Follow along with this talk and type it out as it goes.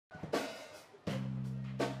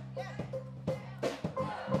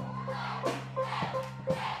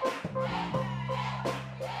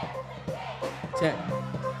Check.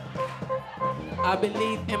 I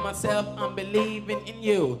believe in myself, I'm believing in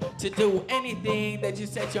you. To do anything that you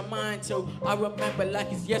set your mind to. I remember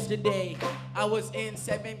like it's yesterday. I was in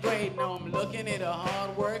 7th grade, now I'm looking at a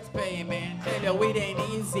hard work's pay, man. Tell you it ain't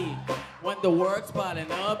easy. When the work's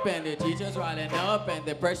piling up and the teacher's riling up and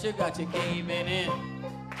the pressure got you caving in.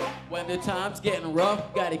 When the time's getting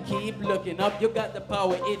rough, gotta keep looking up. You got the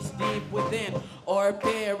power, it's deep within. Our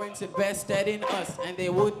parents invested in us, and they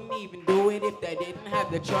wouldn't even do it if they didn't have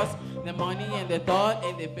the trust, the money, and the thought,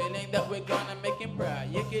 and the feeling that we're gonna make him proud.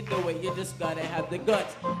 You can do it, you just gotta have the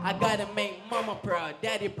guts. I gotta make mama proud,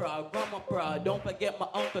 daddy proud, grandma proud. Don't forget my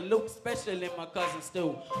Uncle Luke, especially my cousins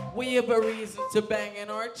too. We have a reason to bang in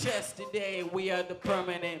our chest today. We are the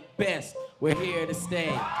permanent best. We're here to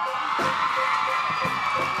stay.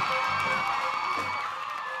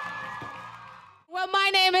 Well, my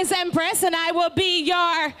name is Emprezz, and I will be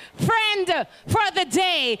your friend for the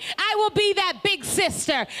day. I will be that big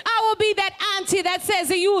sister. I will be that auntie that says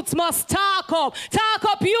the youths must talk up. Talk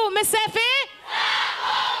up you, Miss Effie.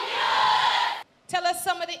 Talk up you. Tell us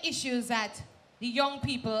some of the issues that the young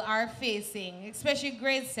people are facing, especially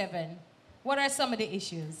grade 7. What are some of the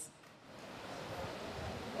issues?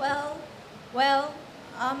 Well,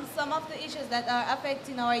 some of the issues that are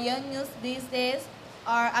affecting our young youth these days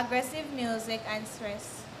are aggressive music and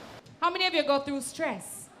stress. How many of you go through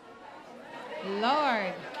stress?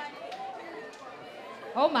 Lord.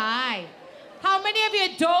 Oh my. How many of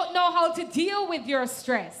you don't know how to deal with your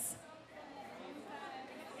stress?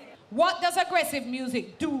 What does aggressive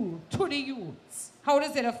music do to the youths? How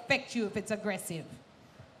does it affect you if it's aggressive?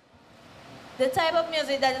 The type of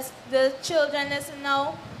music that the children listen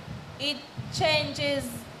now, it changes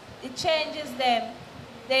them.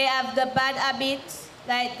 They have the bad habits,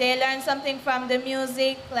 like they learn something from the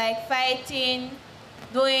music, like fighting,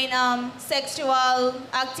 doing sexual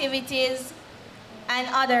activities, and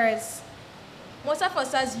others. Most of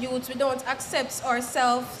us as youths, we don't accept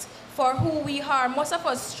ourselves for who we are. Most of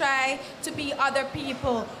us try to be other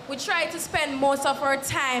people. We try to spend most of our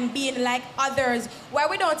time being like others, where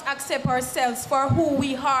we don't accept ourselves for who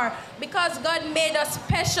we are, because God made us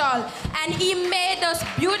special and He made us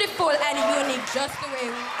beautiful and unique just the way we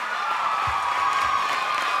are.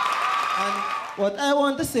 And what I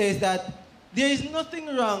want to say is that there is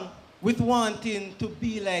nothing wrong with wanting to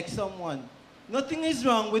be like someone. Nothing is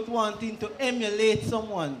wrong with wanting to emulate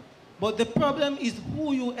someone. But the problem is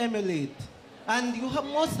who you emulate. And you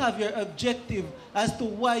must have your objective as to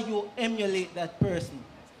why you emulate that person.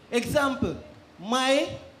 Example, my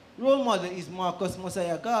role model is Marcus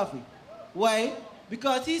Mosiah Garvey. Why?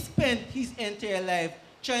 Because he spent his entire life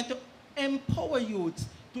trying to empower youths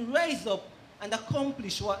to rise up and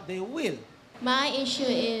accomplish what they will. My issue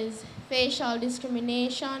is facial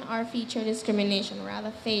discrimination, or feature discrimination,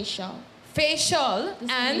 rather facial. Facial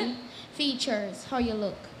and? Features, how you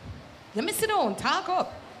look. Let me sit down, talk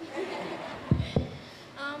up.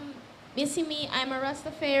 You see me, I'm a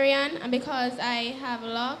Rastafarian, and because I have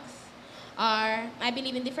locks, or I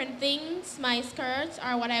believe in different things, my skirts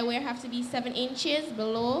or what I wear have to be 7 inches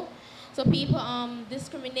below. So people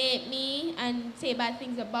discriminate me and say bad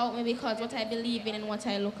things about me because what I believe in and what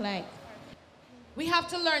I look like. We have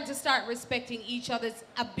to learn to start respecting each other's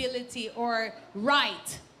ability or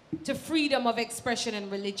right to freedom of expression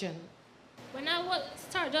and religion. When I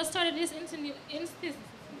just started this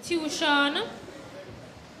institution,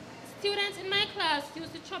 students in my class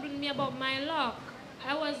used to trouble me about my lock.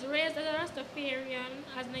 I was raised as a Rastafarian,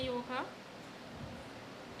 as Nyoka.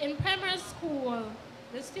 In primary school,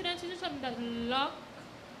 the students used to tell me that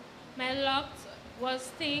my lock was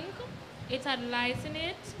stink, it had lice in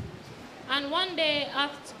it. And one day,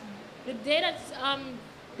 after the day that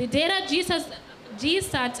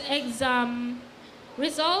GSAT exam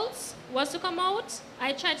results was to come out,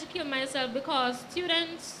 I tried to kill myself because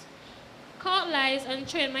students caught lies and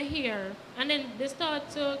trained my hair. And then they started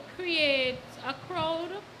to create a crowd,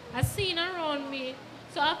 a scene around me.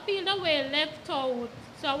 So I feel the way left out.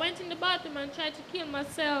 So I went in the bathroom and tried to kill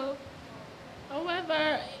myself.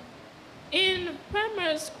 However, in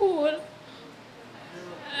primary school,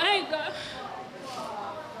 I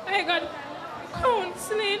got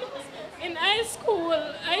counseling. In high school,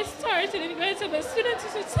 I started in grade 7. Students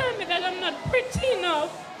used to tell me that I'm not pretty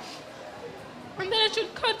enough and that I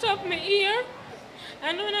should cut off my ear.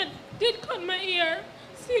 And when I did cut my ear,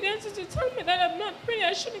 students used to tell me that I'm not pretty,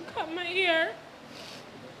 I shouldn't cut my ear.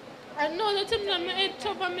 I know they told me that my head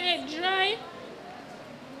tough and my head dry.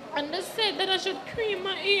 And they said that I should cream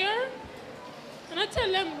my ear. And I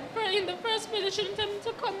tell them in the first place they shouldn't tell me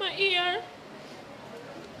to cut my ear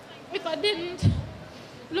if I didn't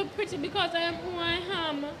look pretty because I am who I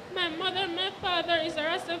am. My mother and my father is a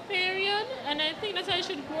Rastafarian, and I think that I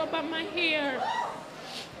should grow back my hair.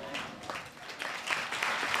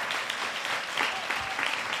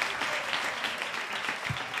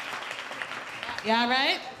 You all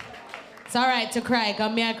right? It's all right to cry,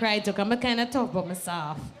 because me I cry too, because I'm kind of tough, but I'm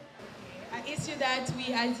soft. An issue that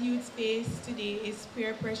we as youth face today is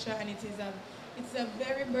peer pressure, and it's a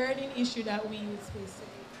very burning issue that we youth face today.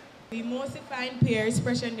 We mostly find peers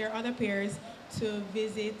pressuring their other peers to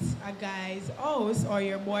visit a guy's house or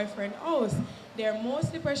your boyfriend's house. They're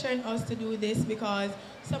mostly pressuring us to do this because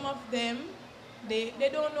some of them, they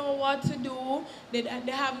don't know what to do,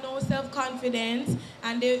 they have no self-confidence,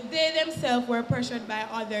 and they themselves were pressured by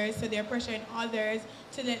others, so they're pressuring others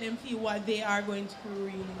to let them feel what they are going through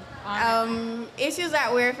really. Issues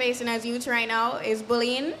that we're facing as youth right now is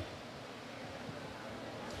bullying.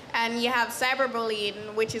 And you have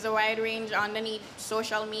cyberbullying, which is a wide range underneath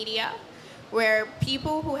social media, where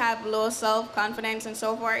people who have low self-confidence and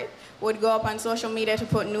so forth would go up on social media to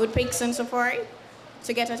put nude pics and so forth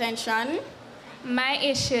to get attention. My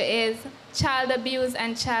issue is child abuse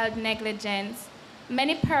and child negligence.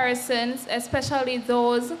 Many persons, especially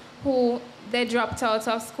those who they dropped out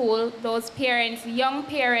of school, those parents, young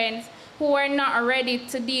parents who were not ready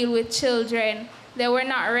to deal with children, they were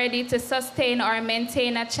not ready to sustain or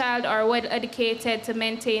maintain a child or well educated to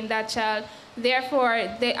maintain that child.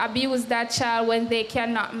 Therefore, they abuse that child when they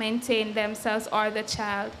cannot maintain themselves or the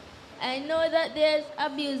child. I know that there's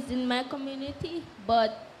abuse in my community,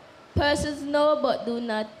 but persons know but do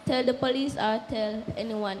not tell the police or tell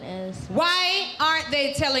anyone else. Why aren't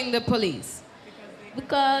they telling the police?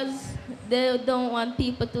 Because they don't want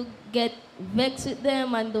people to get vexed with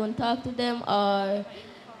them and don't talk to them or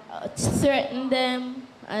threaten them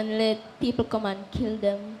and let people come and kill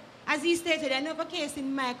them. As he stated, I know of a case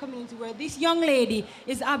in my community where this young lady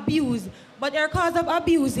is abused, but her cause of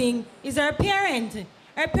abusing is her parent.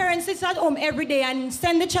 Her parent sits at home every day and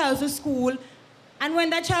send the child to school, and when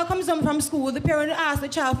that child comes home from school, the parent will ask the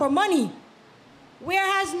child for money.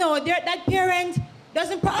 Whereas no, that parent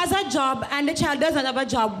has a job and the child doesn't have a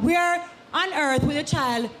job. Where on earth will the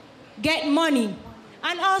child get money?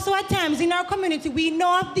 And also at times in our community, we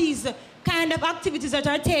know of these kind of activities that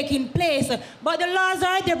are taking place, but the laws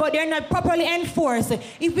are there, but they're not properly enforced.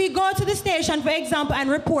 If we go to the station, for example, and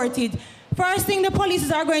report it, first thing the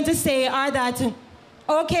police are going to say are that,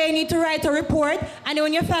 okay, you need to write a report, and then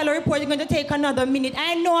when you file a report, you're going to take another minute.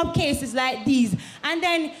 I know of cases like these. And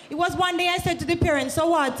then it was one day I said to the parents, so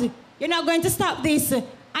what? You're not going to stop this?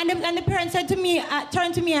 And the parent said to me,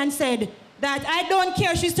 turned to me and said, that I don't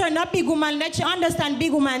care, she's turned a big woman, let she understand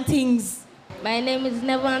big woman things. My name is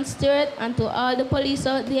Nevon Stewart, and to all the police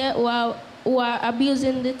out there who are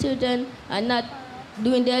abusing the children and not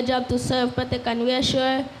doing their job to serve, protect, and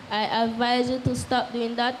reassure, I advise you to stop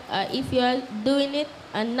doing that. If you are doing it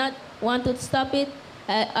and not want to stop it,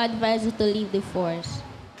 I advise you to leave the force.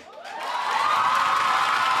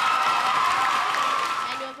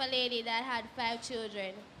 I know of a lady that had 5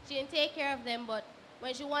 children. She didn't take care of them, but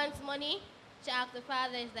when she wants money, she asks the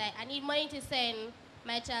father, is like, I need money to send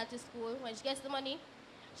my child to school. When she gets the money,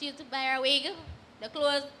 she used to buy her wig, the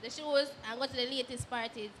clothes, the shoes, and go to the latest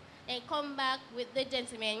parties. And come back with the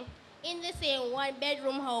gentlemen in the same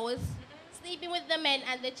one-bedroom house, sleeping with the men,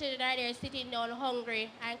 and the children are there sitting down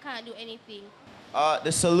hungry and can't do anything.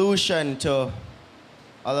 The solution to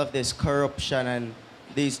all of this corruption and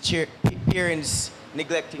these parents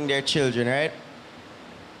neglecting their children, right?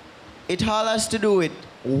 It all has to do with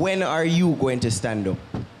when are you going to stand up?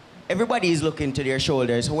 Everybody is looking to their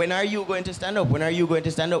shoulders. When are you going to stand up? When are you going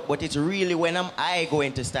to stand up? But it's really when am I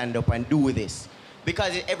going to stand up and do this?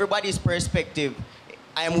 Because everybody's perspective,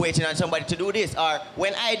 I am waiting on somebody to do this. Or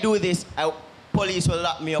when I do this, police will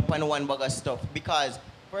lock me up on one bag of stuff. Because,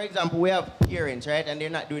 for example, we have parents, right? And they're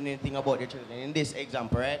not doing anything about their children. In this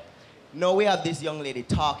example, right? Now we have this young lady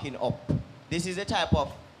talking up. This is the type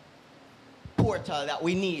of portal that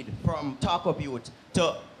we need from Talk Up Youth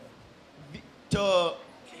to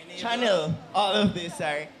channel all of this,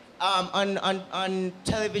 sorry, on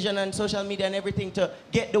television and social media and everything, to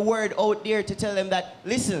get the word out there to tell them that,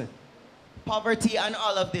 listen, poverty and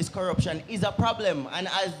all of this corruption is a problem. And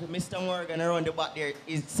as Mr. Morgan around the back there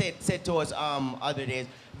said to us other days,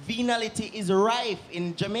 venality is rife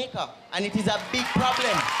in Jamaica, and it is a big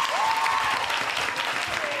problem.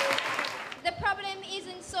 The problem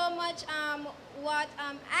isn't so much what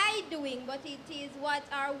I doing, but it is what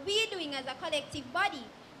are we doing as a collective body.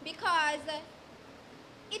 Because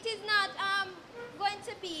it is not going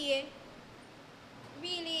to be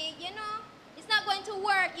really, you know, it's not going to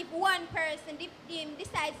work if one person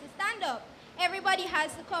decides to stand up. everybody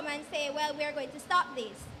has to come and say, well, we're going to stop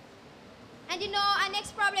this. And you know, our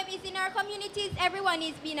next problem is in our communities, everyone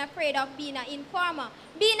is being afraid of being an informer.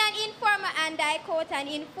 Being an informer, and I quote an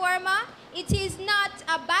informer, it is not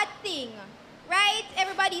a bad thing, right?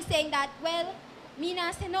 Everybody is saying that, well, me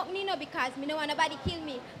not say nothing, no, because me no want nobody kill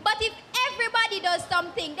me. But if everybody does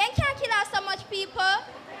something, then can't kill off so much people.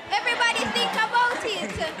 Everybody think about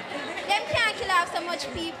it. Them can't kill off so much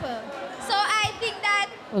people. So I think that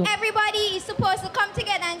everybody is supposed to come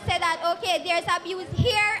together and say that, okay, there's abuse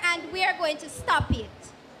here and we are going to stop it.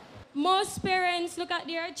 Most parents look at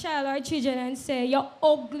their child or children and say, you're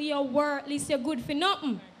ugly, you're worthless, you're good for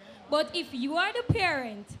nothing. But if you are the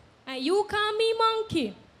parent and you call me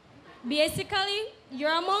monkey, basically,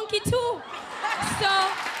 you're a monkey too. So,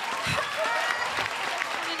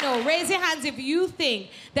 no, raise your hands if you think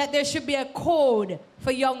that there should be a code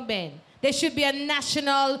for young men. There should be a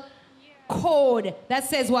national code that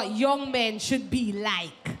says what young men should be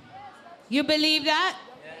like. You believe that?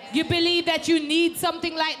 Yes. You believe that you need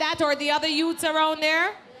something like that, or the other youths around there?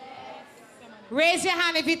 Yes. Raise your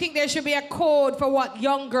hand if you think there should be a code for what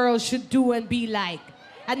young girls should do and be like.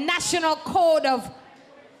 A national code of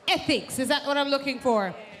ethics. Is that what I'm looking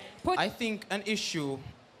for? I think an issue,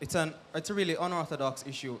 it's a really unorthodox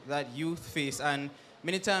issue that youth face, and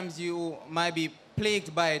many times you might be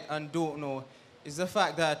plagued by it and don't know, is the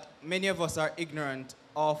fact that many of us are ignorant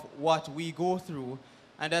of what we go through,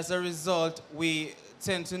 and as a result, we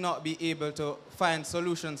tend to not be able to find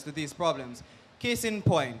solutions to these problems. Case in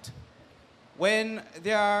point, when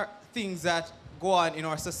there are things that go on in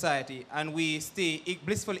our society and we stay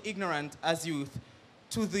blissfully ignorant as youth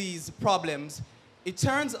to these problems, it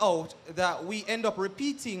turns out that we end up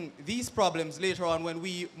repeating these problems later on when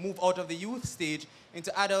we move out of the youth stage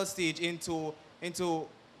into adult stage, into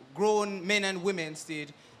grown men and women stage.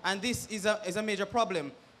 And this is a major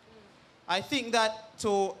problem. I think that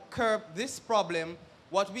to curb this problem,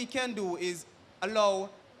 what we can do is allow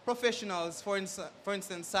professionals, for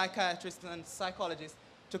instance, psychiatrists and psychologists,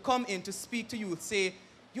 to come in to speak to youth, say,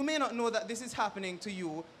 you may not know that this is happening to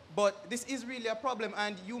you, but this is really a problem,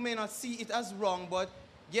 and you may not see it as wrong, but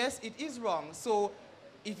yes, it is wrong. So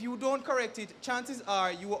if you don't correct it, chances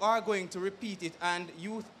are you are going to repeat it, and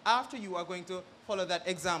youth after you are going to follow that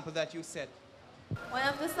example that you set. One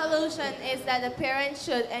of the solutions is that the parents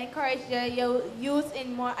should encourage their youth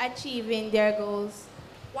in more achieving their goals.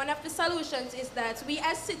 One of the solutions is that we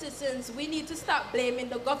as citizens, we need to stop blaming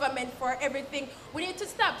the government for everything. We need to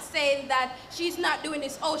stop saying that she's not doing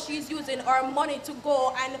this, oh, she's using our money to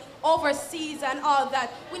go and overseas and all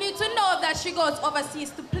that. We need to know that she goes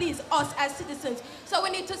overseas to please us as citizens. So we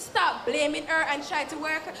need to stop blaming her and try to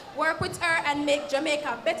work with her and make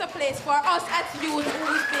Jamaica a better place for us as youth who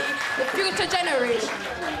will be the future generation.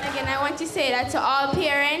 Again, I want to say that to all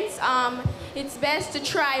parents, it's best to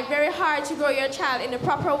try very hard to grow your child in the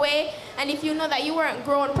proper way. And if you know that you weren't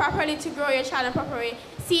grown properly to grow your child in the proper way,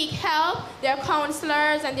 seek help. There are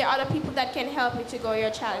counselors and there are other people that can help you to grow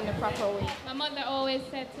your child in the proper way. My mother always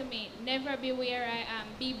said to me, never be where I am,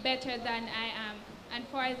 be better than I am. And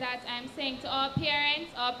for that, I'm saying to all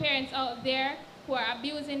parents out there who are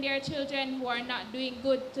abusing their children, who are not doing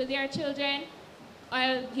good to their children,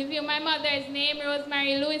 I'll give you my mother's name,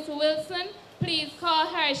 Rosemary Lewis Wilson. Please call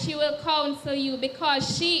her, she will counsel you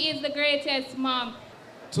because she is the greatest mom.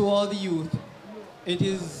 To all the youth, it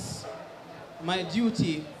is my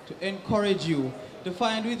duty to encourage you to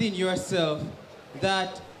find within yourself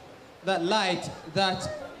that light, that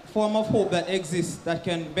form of hope that exists that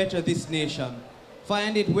can better this nation.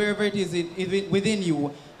 Find it wherever it is within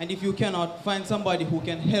you, and if you cannot, find somebody who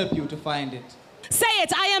can help you to find it. Say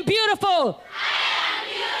it, I am beautiful. I am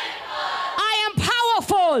beautiful. I am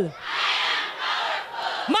powerful.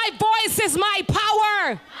 My voice is my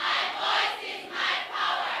power. My voice is my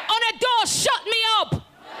power. On a door, shut me up. The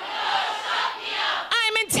door, shut me up.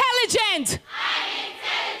 I'm intelligent. I'm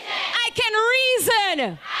intelligent. I can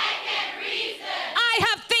reason.